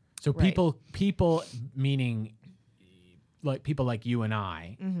 So Right. people meaning like people like you and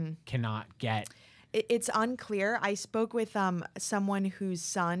I Mm-hmm. cannot get. It's unclear. I spoke with someone whose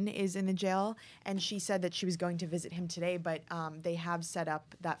son is in the jail, and she said that she was going to visit him today, but they have set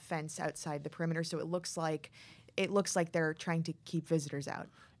up that fence outside the perimeter, so it looks like they're trying to keep visitors out.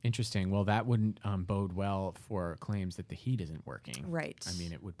 Interesting. Well, that wouldn't bode well for claims that the heat isn't working. Right. I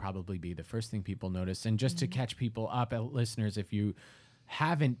mean, it would probably be the first thing people notice. And just to catch people up, listeners, if you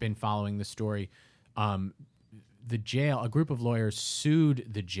haven't been following the story, the jail, a group of lawyers sued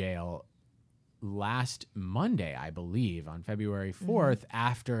the jail last Monday, I believe, on February 4th,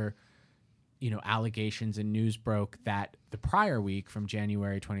 after, allegations and news broke that the prior week from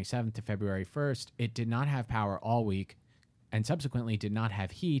January 27th to February 1st, it did not have power all week and subsequently did not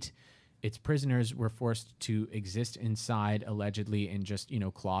have heat. Its prisoners were forced to exist inside, allegedly in just,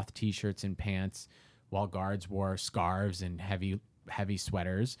 cloth T-shirts and pants, while guards wore scarves and heavy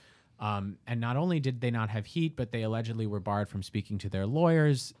sweaters. And not only did they not have heat, but they allegedly were barred from speaking to their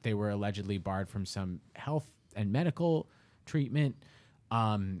lawyers. They were allegedly barred from some health and medical treatment.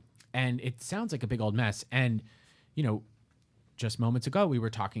 And it sounds like a big old mess. And, just moments ago, we were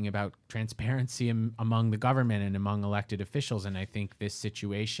talking about transparency among the government and among elected officials. And I think this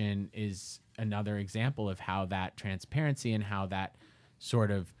situation is another example of how that transparency and how that sort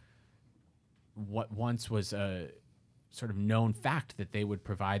of what once was a sort of known fact that they would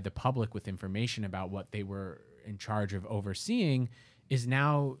provide the public with information about what they were in charge of overseeing is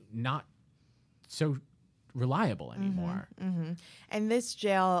now not so reliable anymore. And this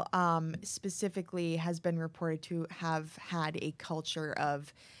jail specifically has been reported to have had a culture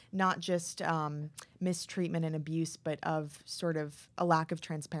of not just mistreatment and abuse, but of sort of a lack of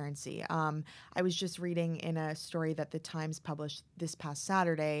transparency. I was just reading in a story that the Times published this past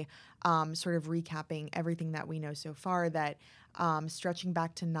Saturday, sort of recapping everything that we know so far, that stretching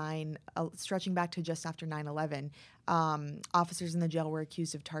back to just after 9/11, officers in the jail were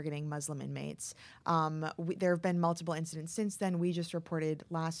accused of targeting Muslim inmates. There have been multiple incidents since then. We just reported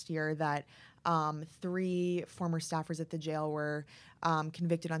last year that 3 former staffers at the jail were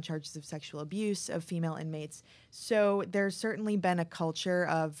convicted on charges of sexual abuse of female inmates. So there's certainly been a culture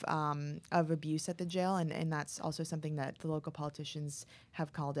of abuse at the jail, and that's also something that the local politicians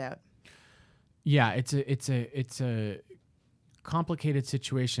have called out. Yeah, it's a complicated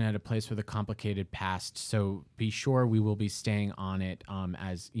situation at a place with a complicated past. So be sure we will be staying on it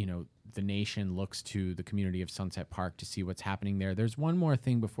as the nation looks to the community of Sunset Park to see what's happening there. There's one more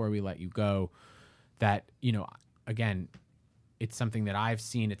thing before we let you go that again, it's something that I've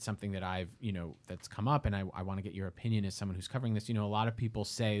seen. It's something that I've that's come up, and I want to get your opinion as someone who's covering this. A lot of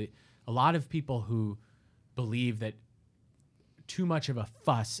people who believe that too much of a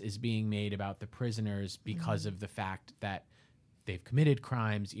fuss is being made about the prisoners because of the fact that they've committed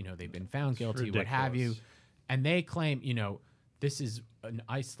crimes, they've been found guilty, what have you. And they claim, this is an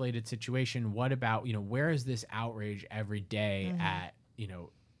isolated situation. What about, where is this outrage every day at,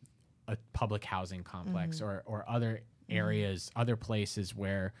 a public housing complex or other areas, other places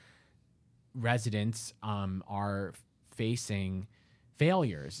where residents are facing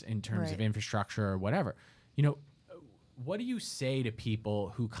failures in terms of infrastructure or whatever. What do you say to people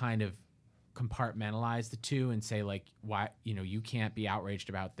who kind of compartmentalize the two and say, like, why you can't be outraged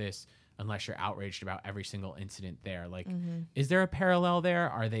about this unless you're outraged about every single incident there? Like, is there a parallel there?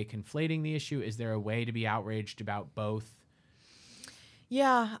 Are they conflating the issue? Is there a way to be outraged about both?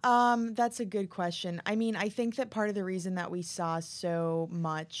 Yeah, that's a good question. I mean, I think that part of the reason that we saw so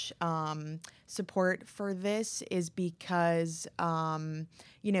much support for this is because, the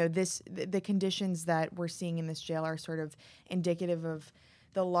conditions that we're seeing in this jail are sort of indicative of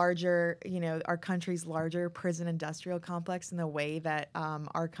the larger, our country's larger prison industrial complex, and the way that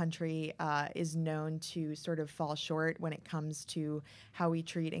our country is known to sort of fall short when it comes to how we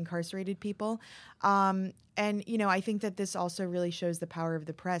treat incarcerated people. And, I think that this also really shows the power of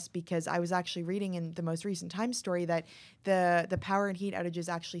the press, because I was actually reading in the most recent Times story that the power and heat outages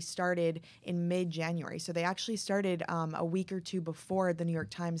actually started in mid-January. So they actually started a week or two before the New York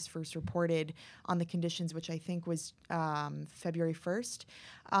Times first reported on the conditions, which I think was February 1st.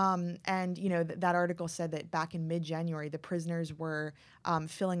 And, that article said that back in mid-January, the prisoners were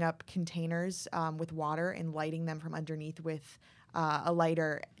filling up containers with water and lighting them from underneath with a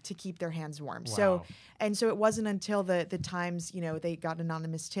lighter to keep their hands warm. Wow. So it wasn't until the Times, they got an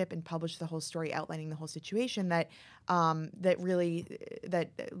anonymous tip and published the whole story outlining the whole situation that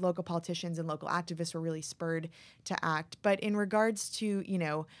local politicians and local activists were really spurred to act. But in regards to,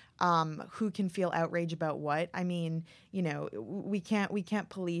 who can feel outrage about what, I mean, we can't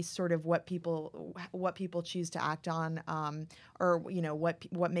police sort of what people choose to act on, or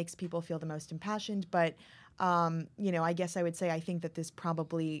what makes people feel the most impassioned. But I guess I would say I think that this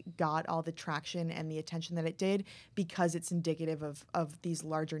probably got all the traction and the attention that it did because it's indicative of these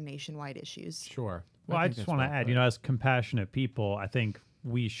larger nationwide issues. Sure. Well, I just want to add, as compassionate people, I think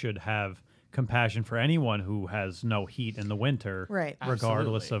we should have compassion for anyone who has no heat in the winter, right?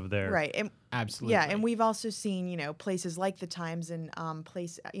 Regardless Absolutely. of their right. Absolutely. Yeah, and we've also seen, places like the Times and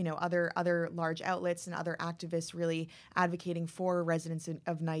other large outlets and other activists really advocating for residents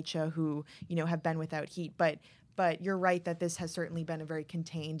of NYCHA who, have been without heat. But you're right that this has certainly been a very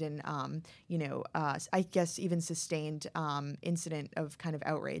contained and, I guess even sustained incident of kind of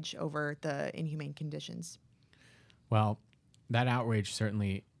outrage over the inhumane conditions. Well, that outrage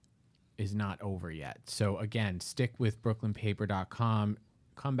certainly is not over yet. So again, stick with brooklynpaper.com.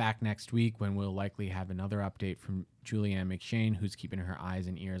 Come back next week when we'll likely have another update from Julianne McShane, who's keeping her eyes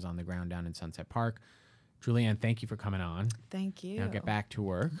and ears on the ground down in Sunset Park. Julianne, thank you for coming on. Thank you. Now get back to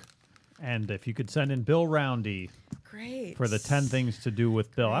work. And if you could send in Bill Roundy Great. for the 10 things to do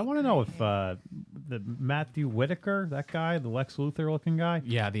with Bill. I want to know if the Matthew Whitaker, that guy, the Lex Luthor looking guy,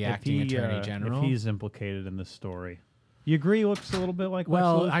 Yeah, the acting attorney general. if he's implicated in this story. You agree he looks a little bit like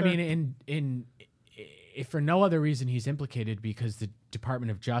Well, Lex Luthor? I mean, if for no other reason, he's implicated because the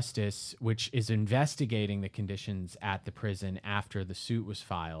Department of Justice, which is investigating the conditions at the prison after the suit was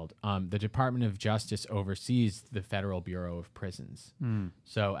filed, the Department of Justice oversees the Federal Bureau of Prisons.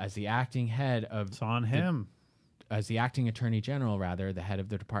 So as the acting head of... It's on him. As the acting attorney general, rather, the head of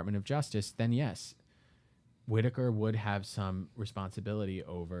the Department of Justice, then yes, Whitaker would have some responsibility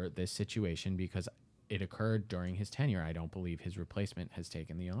over this situation because it occurred during his tenure. I don't believe his replacement has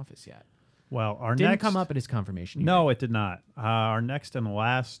taken the office yet. Well, our Didn't next come up at his confirmation. No, it did not. Our next and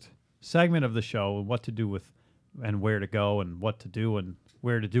last segment of the show, what to do with and where to go and what to do and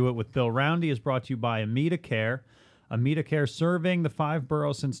where to do it with Bill Roundy, is brought to you by Amita Care. Amita Care, serving the 5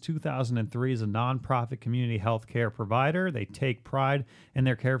 boroughs since 2003, is a nonprofit community health care provider. They take pride in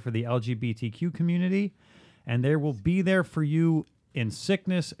their care for the LGBTQ community, and they will be there for you in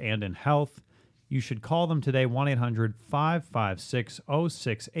sickness and in health. You should call them today,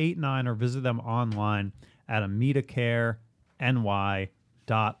 1-800-556-0689, or visit them online at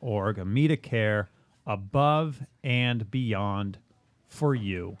AmitaCareNY.org. Amita Care, above and beyond for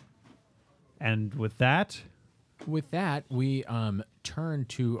you. And with that, we turn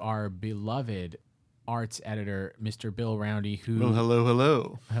to our beloved arts editor, Mr. Bill Roundy, who... Well,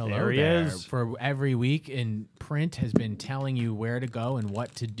 hello. Hello There he there. is. For every week in print has been telling you where to go and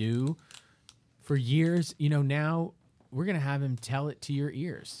what to do for years. Now we're going to have him tell it to your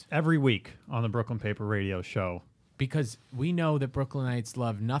ears. every week on the Brooklyn Paper Radio Show, Because we know that Brooklynites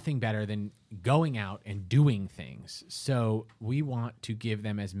love nothing better than going out and doing things. So we want to give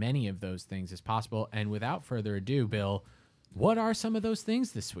them as many of those things as possible. And without further ado, Bill, what are some of those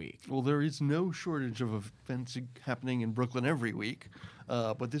things this week? Well, there is no shortage of events happening in Brooklyn every week,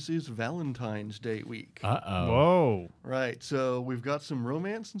 but this is Valentine's Day week. Uh-oh. Whoa. Right, so we've got some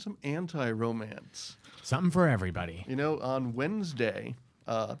romance and some anti-romance. Something for everybody. On Wednesday,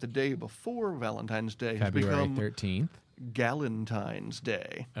 the day before Valentine's Day, February has become 13th. Galentine's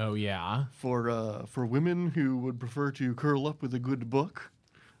Day. Oh, yeah. For women who would prefer to curl up with a good book,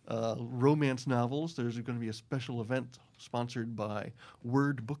 romance novels, there's going to be a special event sponsored by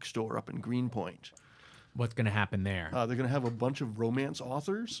Word Bookstore up in Greenpoint. What's going to happen there? They're going to have a bunch of romance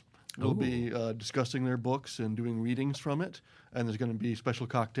authors. They'll be discussing their books and doing readings from it. And there's going to be special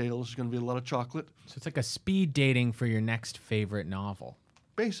cocktails. There's going to be a lot of chocolate. So it's like a speed dating for your next favorite novel.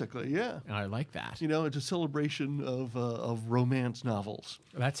 Basically, yeah. I like that. It's a celebration of romance novels.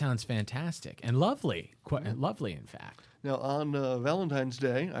 That sounds fantastic and lovely. Quite lovely, in fact. Now, on Valentine's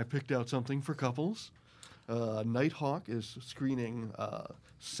Day, I picked out something for couples. Nighthawk is screening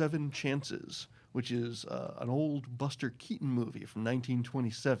 7 Chances, which is an old Buster Keaton movie from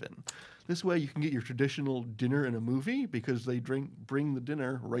 1927. This way you can get your traditional dinner in a movie because they bring the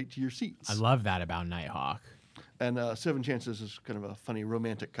dinner right to your seats. I love that about Nighthawk. And 7 Chances is kind of a funny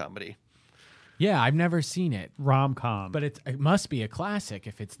romantic comedy. Yeah, I've never seen it, Rom-com. but it must be a classic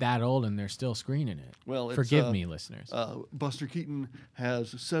if it's that old and they're still screening it. Well, it's, Forgive me, listeners. Buster Keaton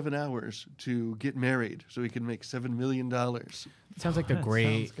has 7 hours to get married so he can make $7 million. Sounds like the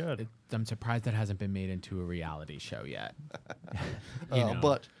great. sounds good. I'm surprised that hasn't been made into a reality show yet.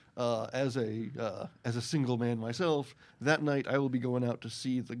 But as a single man myself, that night I will be going out to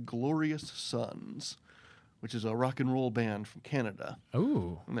see the Glorious Sons, which is a rock and roll band from Canada.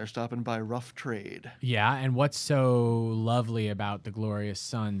 Ooh. And they're stopping by Rough Trade. Yeah, and what's so lovely about the Glorious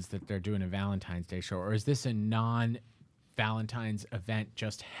Sons that they're doing a Valentine's Day show? Or is this a non-Valentine's event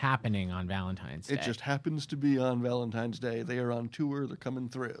just happening on Valentine's Day? It just happens to be on Valentine's Day. They are on tour. They're coming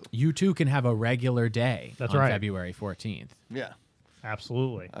through. You too can have a regular day That's on right. February 14th. Yeah.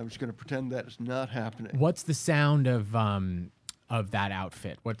 Absolutely. I'm just going to pretend that it's not happening. What's the sound of that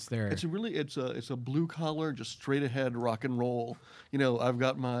outfit? What's their... It's a blue collar, just straight ahead rock and roll. I've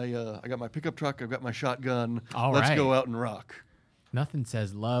got my pickup truck. I've got my shotgun. All Let's right. go out and rock. Nothing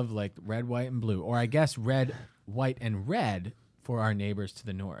says love like red, white, and blue. Or I guess red, white, and red for our neighbors to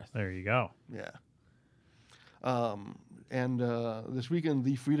the north. There you go. Yeah. And this weekend,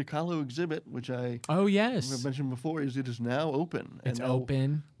 the Frida Kahlo exhibit, which I Oh, have yes. mentioned before, it is now open. It's And now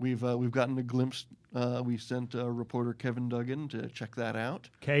open. We've gotten a glimpse. We sent reporter Kevin Duggan to check that out.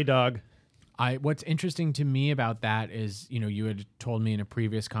 K-Doug. What's interesting to me about that is, you had told me in a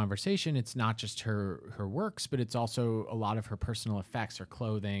previous conversation, it's not just her works, but it's also a lot of her personal effects, her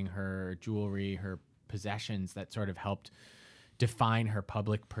clothing, her jewelry, her possessions that sort of helped define her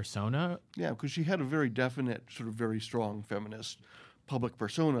public persona. Yeah, because she had a very definite, sort of very strong feminist public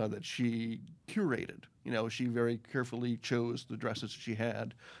persona that she curated. She very carefully chose the dresses she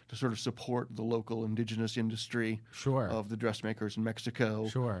had to sort of support the local indigenous industry Sure. of the dressmakers in Mexico.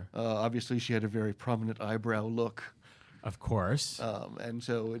 Sure. Obviously, she had a very prominent eyebrow look. Of course. And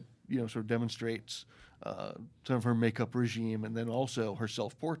so, sort of demonstrates some of her makeup regime, and then also her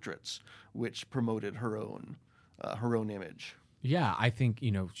self-portraits, which promoted her own image. Yeah, I think,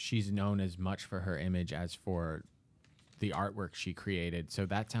 she's known as much for her image as for the artwork she created. So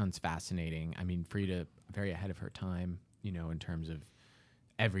that sounds fascinating. I mean, Frida, very ahead of her time, in terms of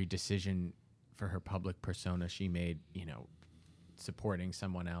every decision for her public persona she made, supporting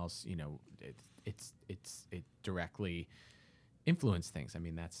someone else, it directly influenced things. I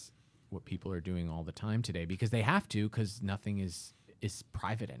mean, that's what people are doing all the time today because they have to, because nothing is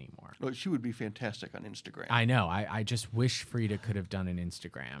private anymore. Well, she would be fantastic on Instagram. I know. I just wish Frida could have done an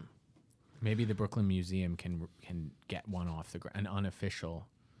Instagram. Maybe the Brooklyn Museum can get one off an unofficial,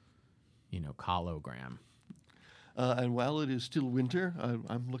 cologram. And while it is still winter,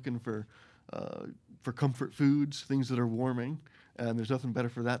 I'm looking for comfort foods, things that are warming. And there's nothing better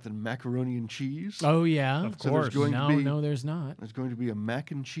for that than macaroni and cheese. Oh, yeah. Of So course. there's going to be, No, there's not. There's going to be a mac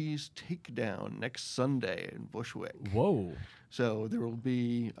and cheese takedown next Sunday in Bushwick. Whoa. So there will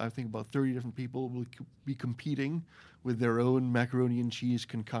be, I think, about 30 different people will be competing with their own macaroni and cheese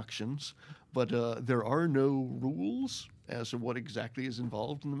concoctions. But there are no rules as to what exactly is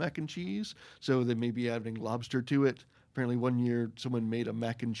involved in the mac and cheese. So they may be adding lobster to it. Apparently one year someone made a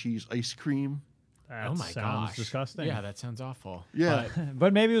mac and cheese ice cream. That Oh, my sounds gosh. disgusting. Yeah, that sounds awful. Yeah.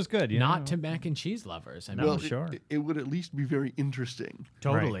 But maybe it was good. Not to mac and cheese lovers. I mean, No, Well, sure. It would at least be very interesting.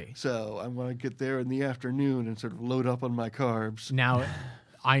 totally. So I want to get there in the afternoon and sort of load up on my carbs. Now,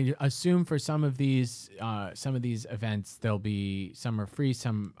 I assume for some of these events, some are free,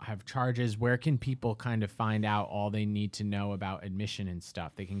 some have charges. Where can people kind of find out all they need to know about admission and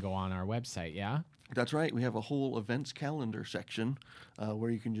stuff? They can go on our website, yeah? That's right. We have a whole events calendar section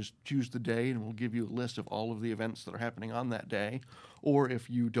where you can just choose the day, and we'll give you a list of all of the events that are happening on that day. Or if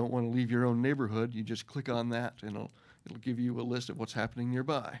you don't want to leave your own neighborhood, you just click on that, and it'll give you a list of what's happening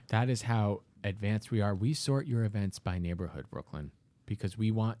nearby. That is how advanced we are. We sort your events by neighborhood, Brooklyn, because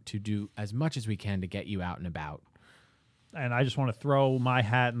we want to do as much as we can to get you out and about. And I just want to throw my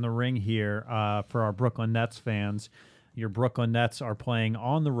hat in the ring here for our Brooklyn Nets fans. Your Brooklyn Nets are playing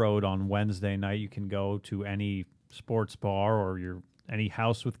on the road on Wednesday night. You can go to any sports bar or any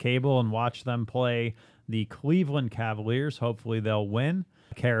house with cable and watch them play the Cleveland Cavaliers. Hopefully they'll win.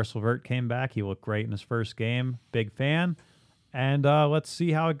 Karis LeVert came back. He looked great in his first game. Big fan. And let's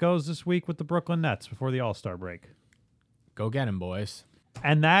see how it goes this week with the Brooklyn Nets before the All-Star break. Go get 'em, boys.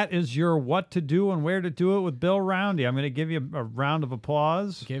 And that is your what to do and where to do it with Bill Roundy. I'm going to give you a round of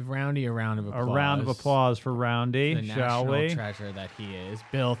applause. Give Roundy a round of applause. A round of applause for Roundy, The shall national we? treasure that he is.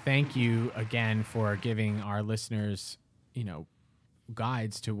 Bill, thank you again for giving our listeners,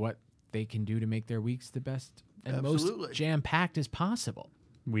 guides to what they can do to make their weeks the best and Absolutely. most jam-packed as possible.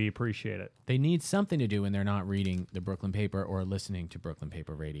 We appreciate it. They need something to do when they're not reading the Brooklyn Paper or listening to Brooklyn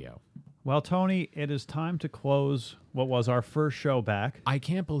Paper Radio. Well, Tony, it is time to close what was our first show back. I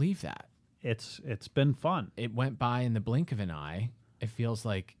can't believe that. It's been fun. It went by in the blink of an eye. It feels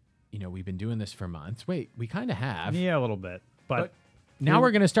like, we've been doing this for months. Wait, we kind of have. Yeah, a little bit. But Now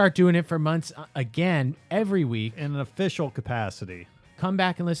we're going to start doing it for months again, every week. in an official capacity. Come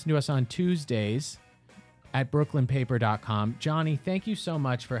back and listen to us on Tuesdays at brooklynpaper.com. Johnny, thank you so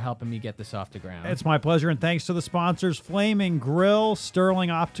much for helping me get this off the ground. It's my pleasure, and thanks to the sponsors, Flaming Grill,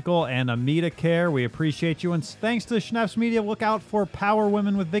 Sterling Optical, and Amita Care. We appreciate you, and thanks to Schneps Media. Look out for Power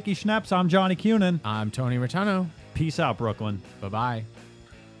Women with Vicky Schneps. I'm Johnny Cunin. I'm Tony Rotano. Peace out, Brooklyn. Bye-bye.